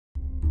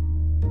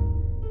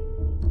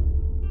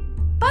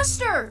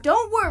Buster,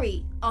 don't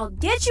worry. I'll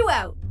get you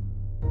out.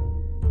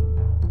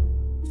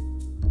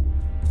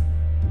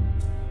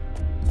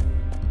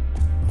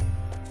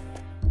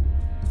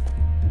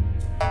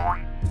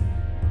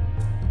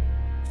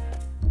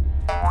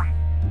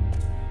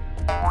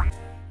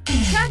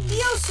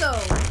 Cactioso!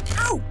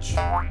 Ouch!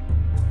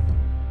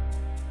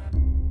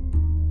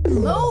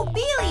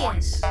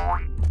 Mobilius!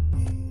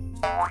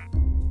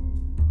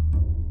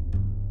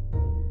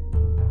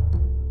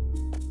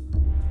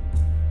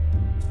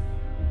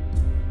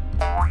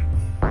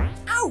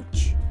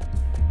 Ouch!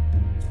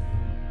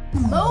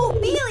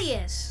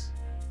 Mobilius!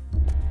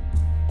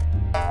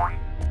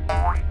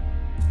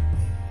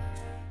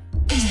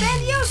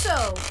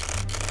 Expandioso!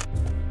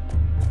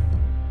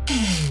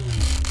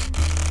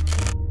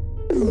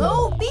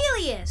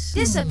 Mobilius!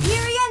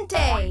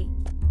 Disappeariente!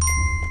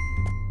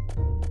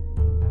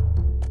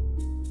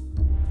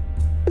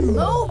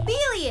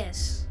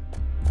 Mobilius!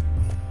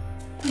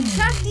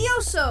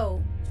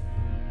 Cactioso!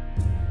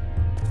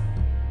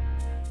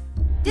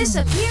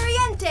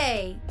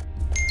 Disappeariente!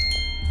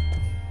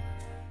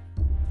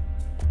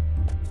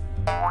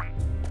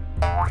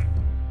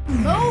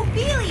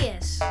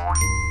 Mobilius!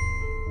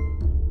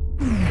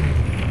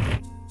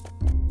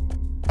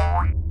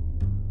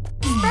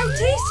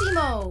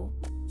 Sproutissimo!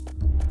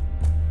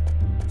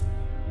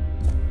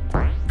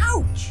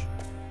 Ouch!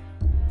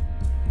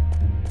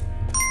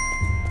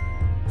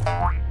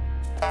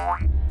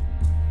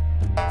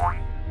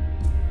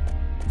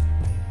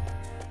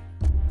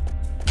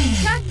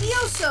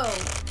 Cactioso!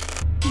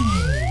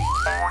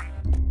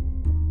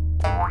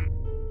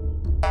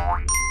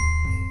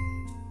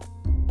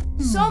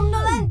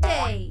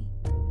 Somnolente!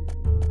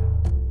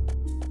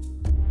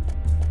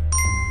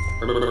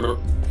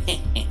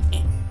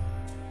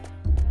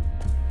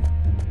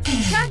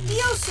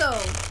 Cactioso!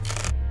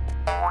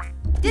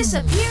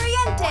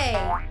 Disappeariente!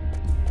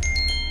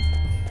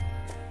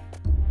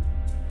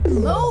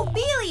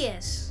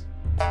 Mobilius!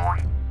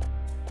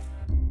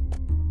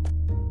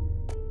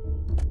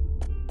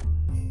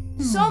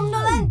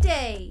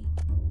 Somnolente!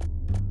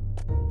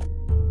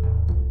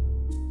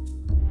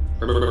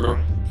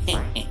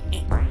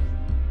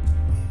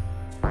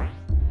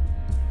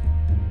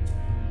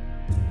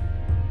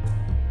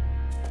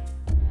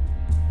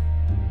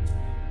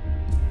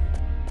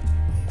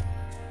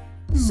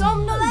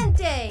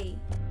 Somnolente!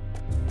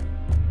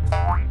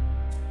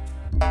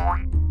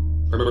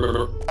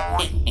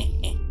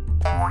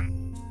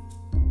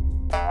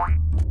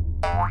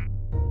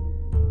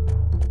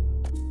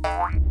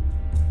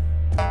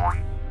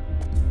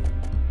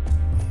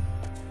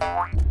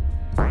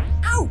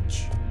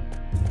 Ouch!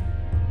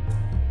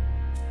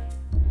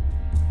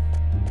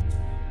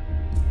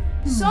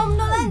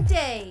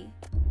 Somnolente!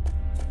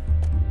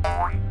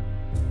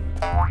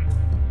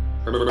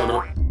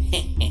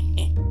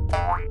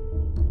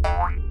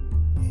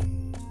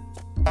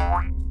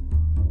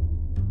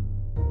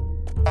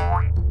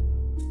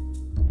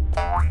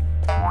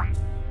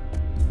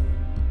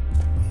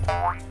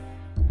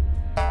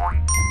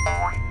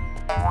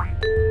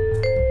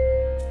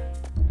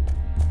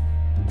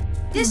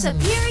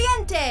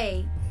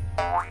 Disappeariente!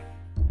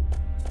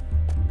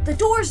 The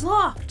door's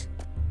locked.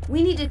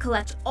 We need to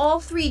collect all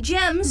 3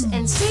 gems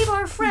and save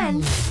our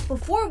friend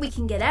before we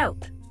can get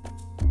out.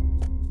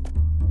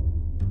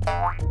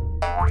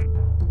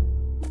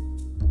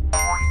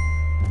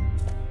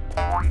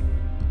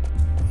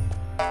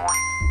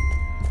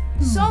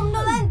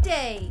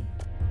 Somnolente!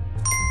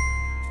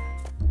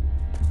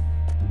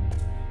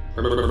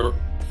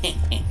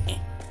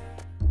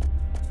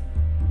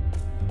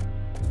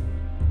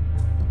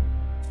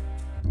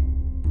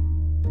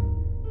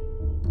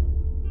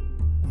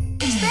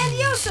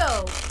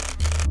 Expandioso!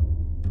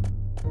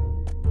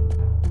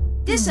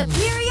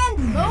 Disappeariant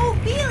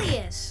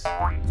Mobilius!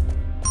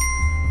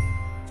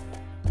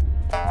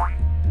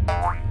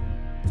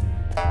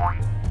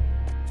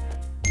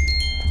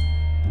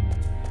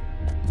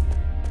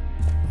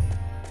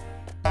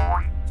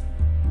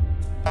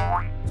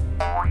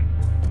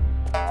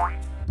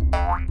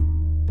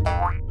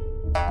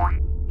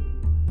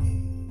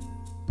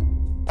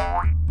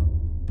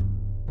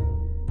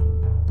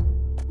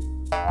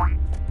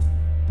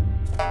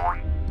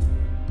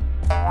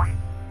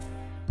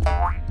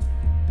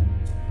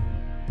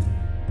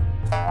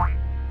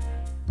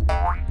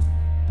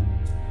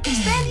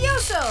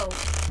 Expandioso!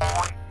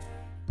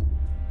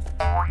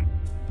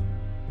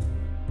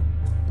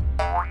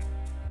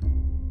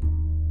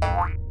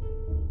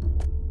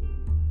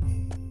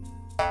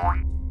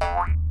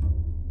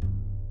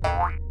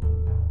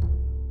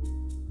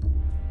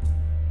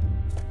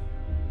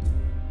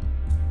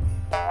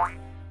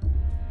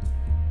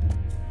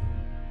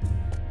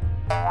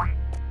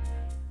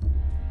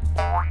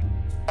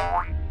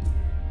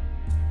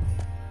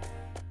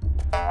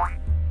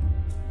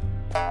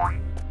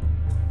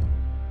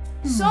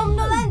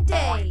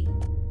 Somnolente!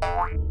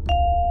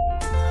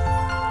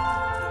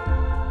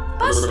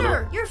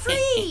 Buster, you're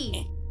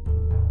free!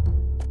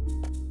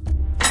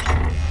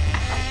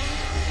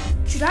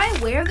 Should I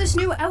wear this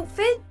new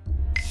outfit?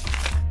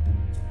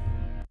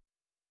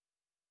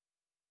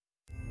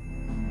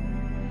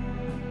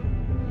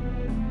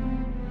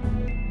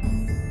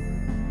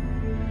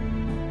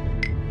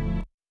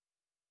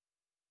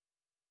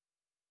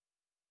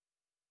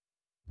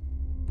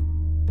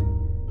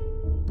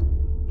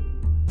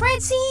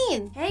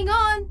 Francine, hang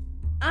on.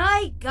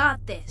 I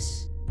got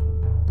this.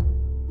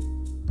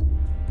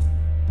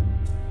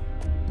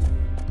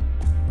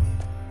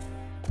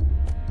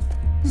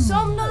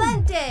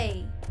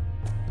 Somnolente.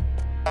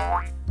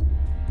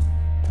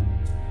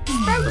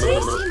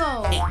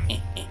 Fortissimo.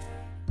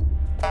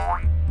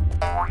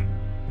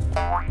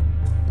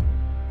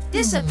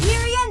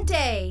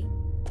 Disappeariente.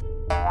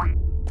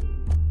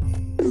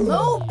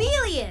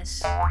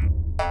 Mobilius.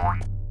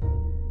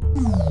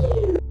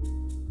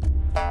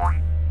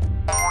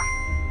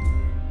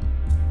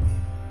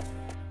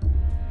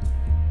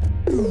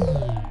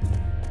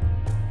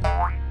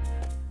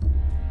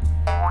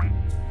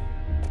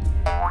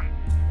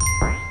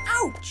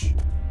 Ouch!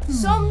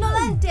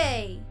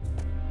 Somnolente.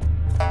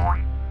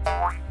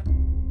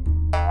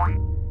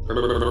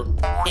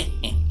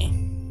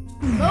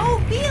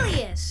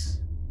 Mobilius.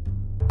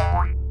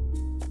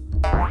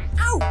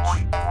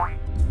 Ouch!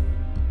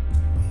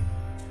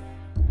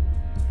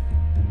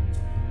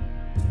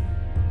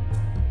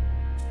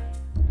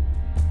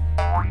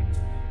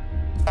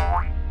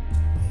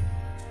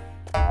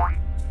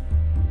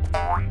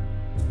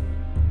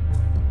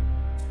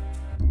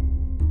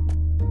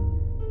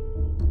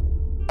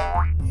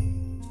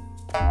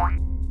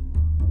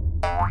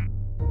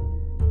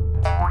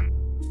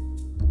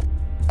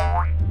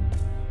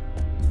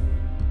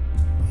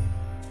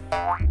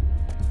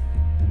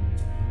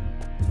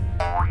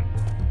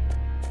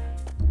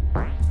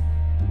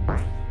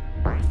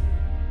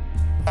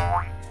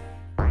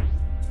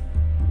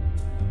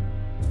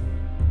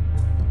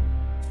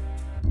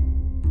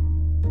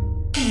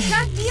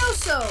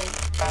 Cactioso.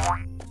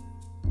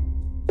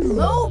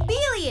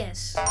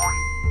 Mobilius.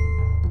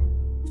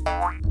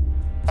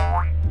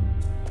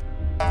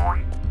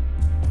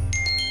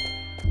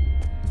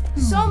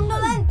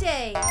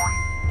 Somnolente.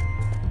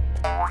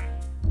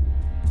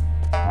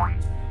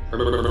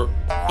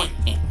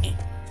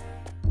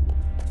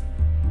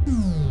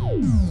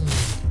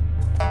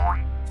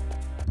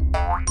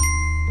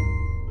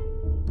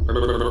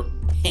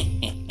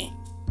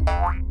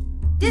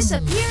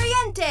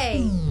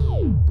 Disappeariente.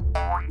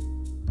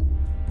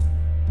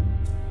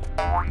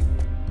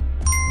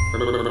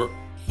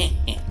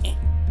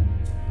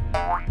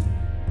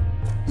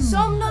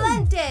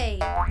 Somnolente.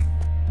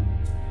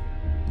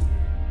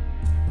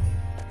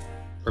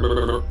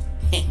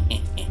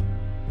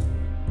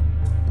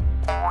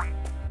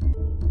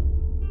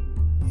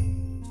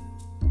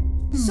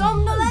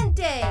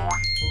 Somnolente.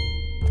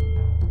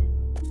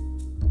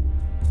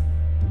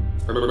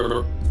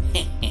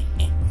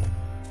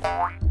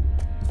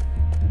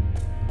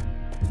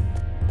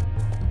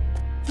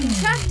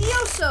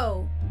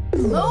 Cactioso.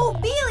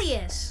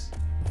 Mobilius.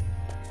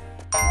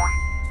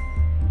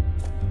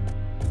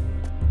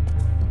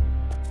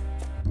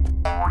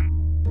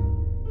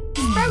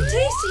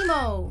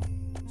 Fortissimo.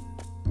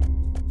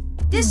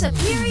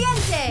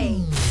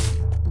 Disappeariente.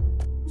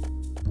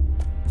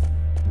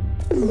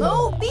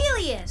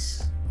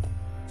 Mobilius.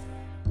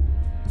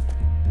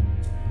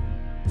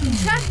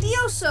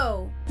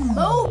 Cactioso.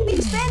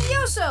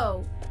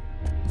 Expandioso.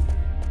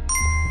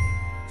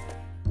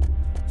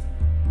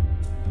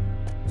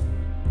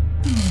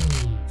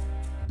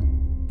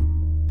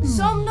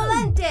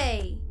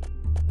 Somnolente.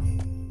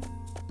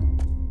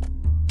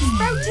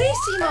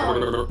 Fortissimo.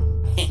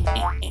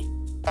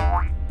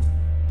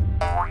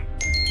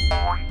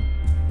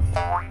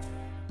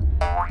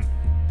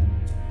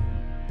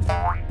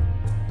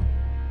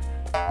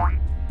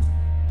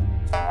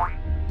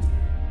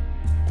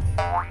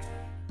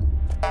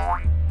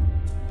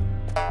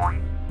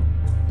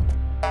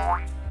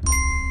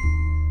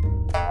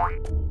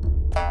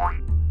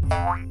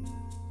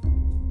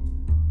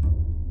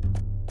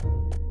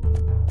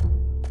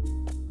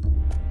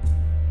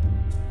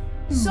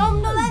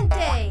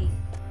 Somnolente.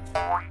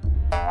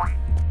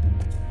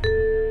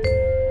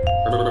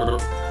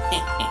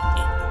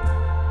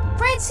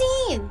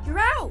 Francine,